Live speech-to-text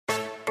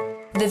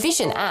The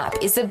Vision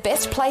app is the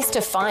best place to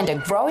find a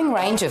growing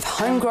range of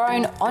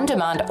homegrown,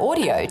 on-demand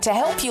audio to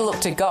help you look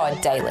to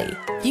God daily.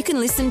 You can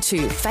listen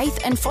to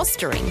Faith and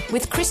Fostering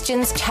with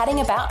Christians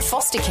chatting about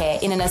foster care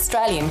in an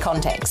Australian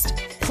context.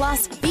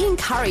 Plus, be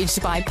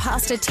encouraged by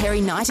Pastor Terry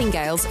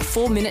Nightingale's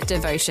 4-minute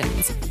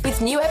devotions, with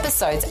new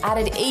episodes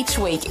added each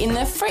week in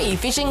the free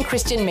Vision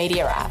Christian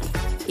Media app.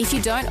 If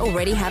you don't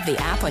already have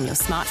the app on your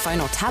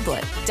smartphone or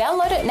tablet,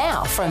 download it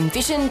now from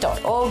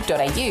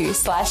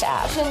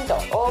vision.org.au/app.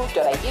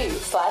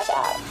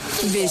 Vision.org.au/app.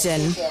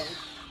 Vision.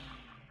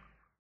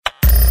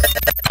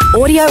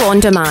 Audio on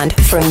demand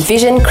from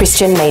Vision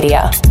Christian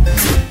Media.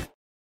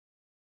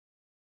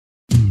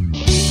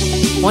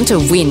 Want to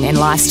win in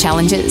life's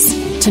challenges?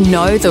 To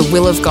know the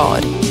will of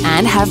God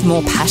and have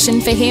more passion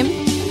for Him?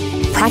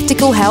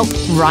 Practical help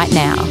right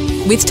now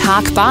with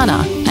Tak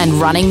Bhana and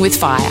Running with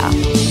Fire.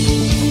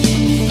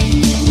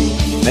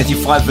 Matthew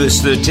 5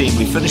 verse 13,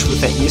 we finished with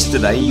that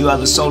yesterday. You are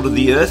the salt of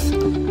the earth,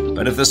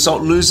 but if the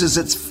salt loses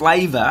its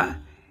flavour,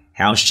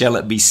 how shall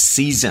it be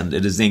seasoned?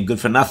 It is then good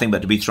for nothing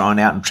but to be thrown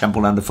out and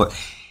trampled underfoot.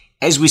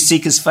 As we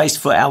seek His face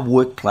for our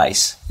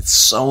workplace, it's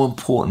so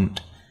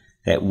important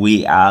that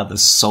we are the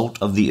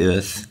salt of the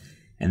earth,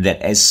 and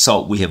that as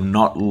salt we have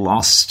not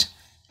lost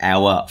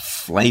our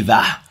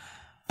flavour,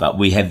 but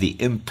we have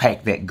the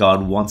impact that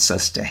God wants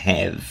us to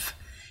have.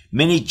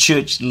 Many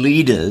church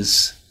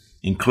leaders,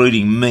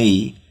 including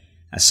me,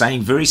 are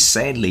saying very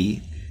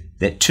sadly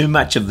that too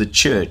much of the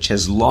church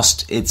has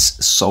lost its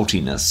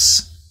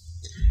saltiness.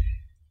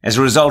 As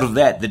a result of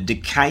that, the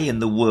decay in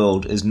the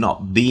world is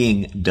not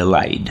being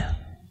delayed.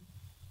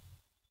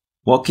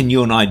 What can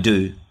you and I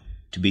do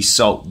to be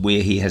salt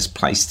where He has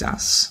placed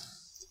us?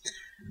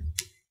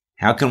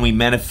 How can we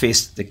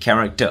manifest the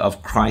character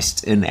of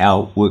Christ in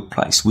our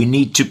workplace? We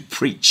need to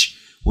preach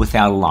with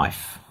our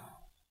life.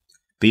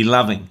 Be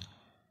loving,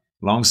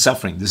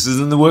 long-suffering. This is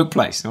in the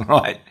workplace, all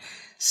right?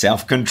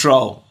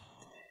 Self-control.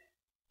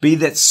 Be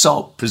that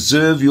salt.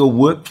 Preserve your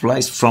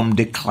workplace from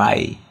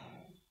decay.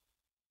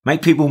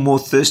 Make people more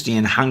thirsty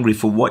and hungry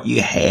for what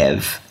you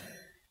have.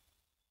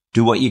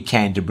 Do what you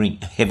can to bring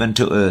heaven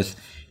to earth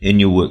in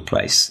your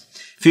workplace.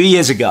 A few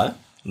years ago,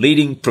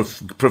 leading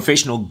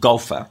professional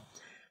golfer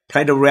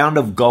played a round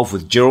of golf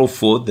with Gerald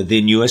Ford, the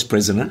then US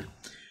president,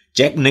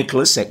 Jack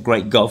Nicklaus, that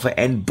great golfer,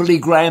 and Billy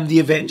Graham, the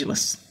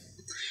evangelist.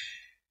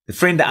 The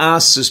friend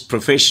asked this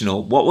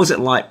professional, what was it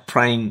like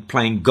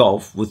playing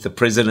golf with the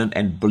president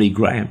and Billy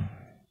Graham?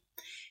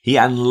 He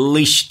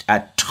unleashed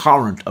a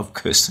torrent of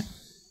cursing.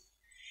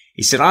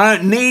 He said, I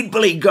don't need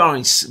Billy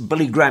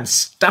Graham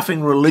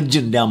stuffing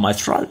religion down my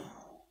throat.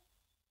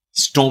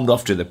 He stormed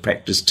off to the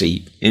practice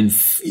tee in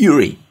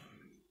fury.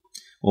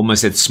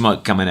 Almost had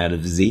smoke coming out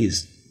of his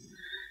ears.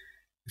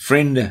 The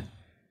friend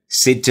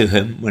said to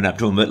him, went up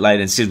to him a bit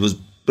later and said, was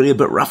Billy a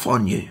bit rough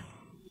on you?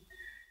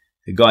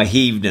 The guy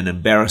heaved an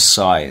embarrassed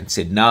sigh and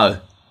said, no,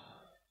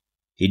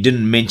 he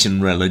didn't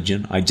mention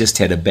religion. I just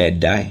had a bad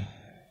day.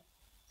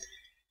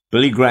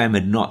 Billy Graham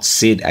had not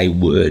said a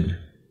word,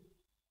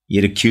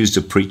 yet accused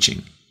of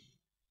preaching.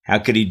 How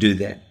could he do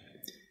that?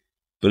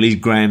 Billy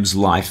Graham's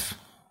life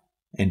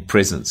and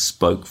presence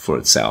spoke for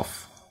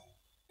itself.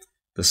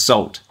 The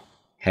salt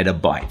had a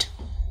bite,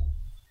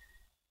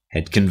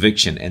 had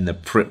conviction, and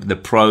the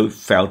pro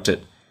felt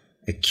it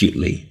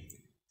acutely.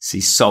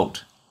 See,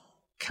 salt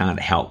can't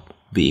help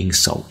being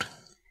salt.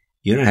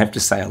 You don't have to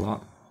say a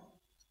lot.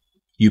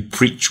 You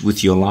preach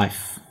with your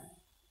life.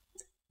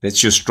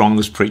 That's your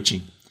strongest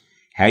preaching.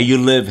 How you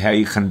live, how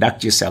you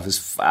conduct yourself is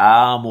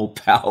far more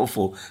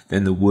powerful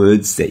than the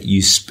words that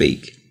you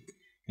speak.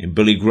 And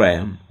Billy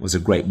Graham was a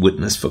great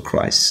witness for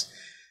Christ.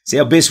 See,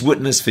 our best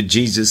witness for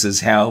Jesus is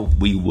how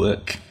we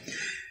work.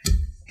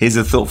 Here's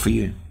a thought for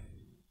you.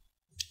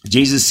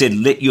 Jesus said,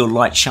 let your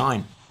light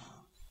shine.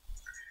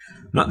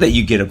 Not that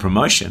you get a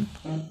promotion,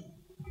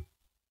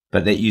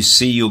 but that you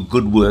see your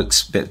good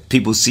works, that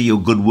people see your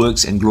good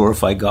works and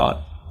glorify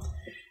God.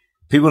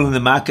 People in the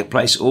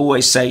marketplace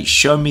always say,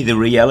 show me the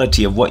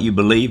reality of what you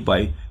believe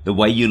by the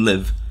way you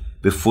live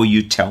before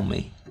you tell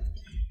me.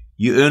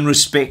 You earn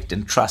respect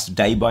and trust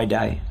day by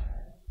day.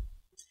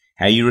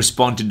 How you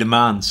respond to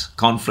demands,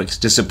 conflicts,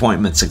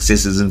 disappointments,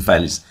 successes and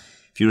failures.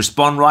 If you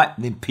respond right,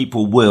 then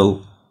people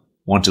will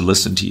want to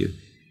listen to you.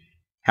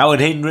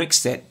 Howard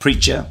Hendricks, that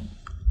preacher,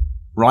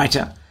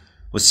 writer,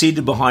 was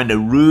seated behind a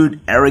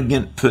rude,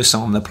 arrogant person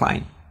on the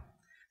plane.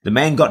 The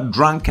man got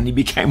drunk and he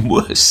became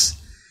worse.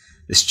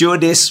 The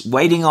stewardess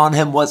waiting on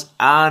him was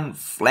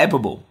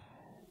unflappable.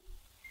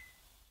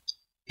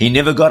 He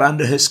never got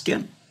under her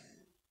skin.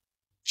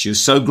 She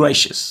was so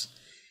gracious.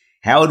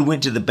 Howard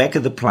went to the back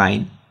of the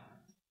plane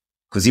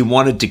because he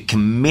wanted to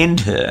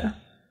commend her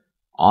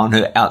on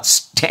her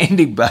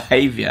outstanding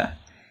behavior,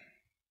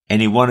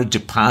 and he wanted to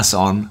pass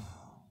on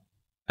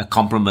a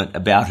compliment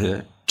about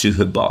her to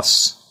her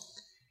boss.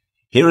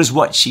 Here is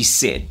what she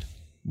said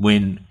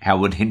when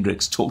Howard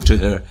Hendricks talked to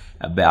her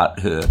about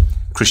her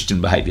Christian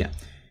behavior.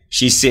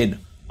 She said,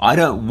 I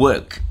don't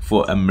work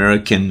for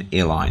American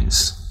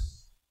Airlines.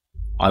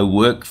 I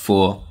work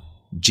for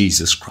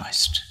Jesus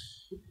Christ.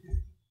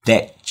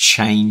 That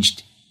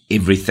changed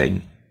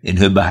everything in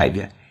her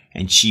behavior,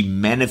 and she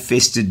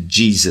manifested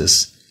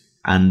Jesus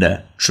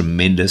under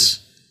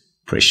tremendous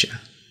pressure.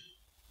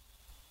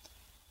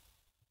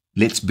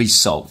 Let's be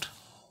salt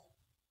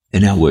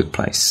in our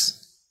workplace.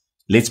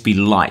 Let's be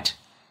light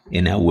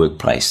in our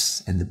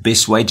workplace. And the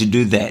best way to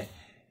do that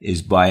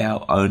is by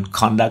our own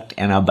conduct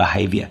and our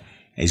behavior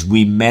as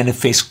we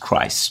manifest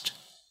Christ,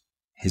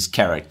 His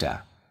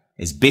character,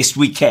 as best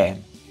we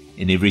can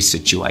in every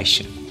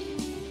situation.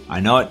 I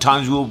know at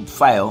times we'll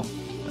fail,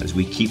 but as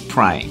we keep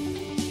praying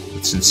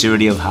with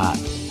sincerity of heart,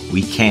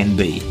 we can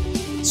be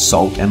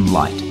salt and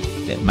light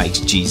that makes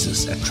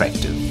Jesus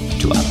attractive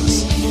to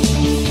others.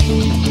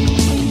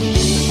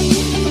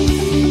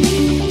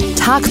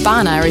 Tak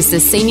Bhana is the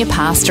Senior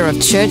Pastor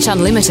of Church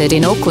Unlimited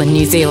in Auckland,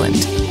 New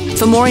Zealand.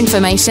 For more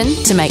information,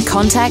 to make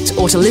contact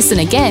or to listen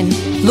again,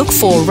 look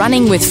for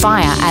Running with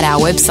Fire at our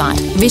website,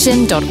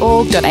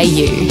 vision.org.au.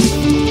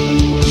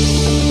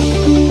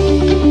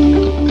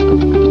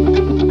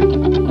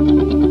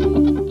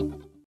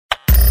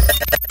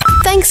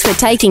 Thanks for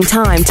taking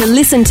time to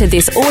listen to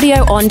this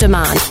audio on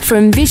demand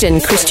from Vision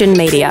Christian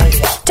Media.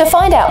 To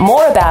find out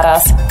more about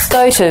us,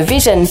 go to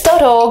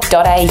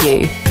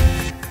vision.org.au.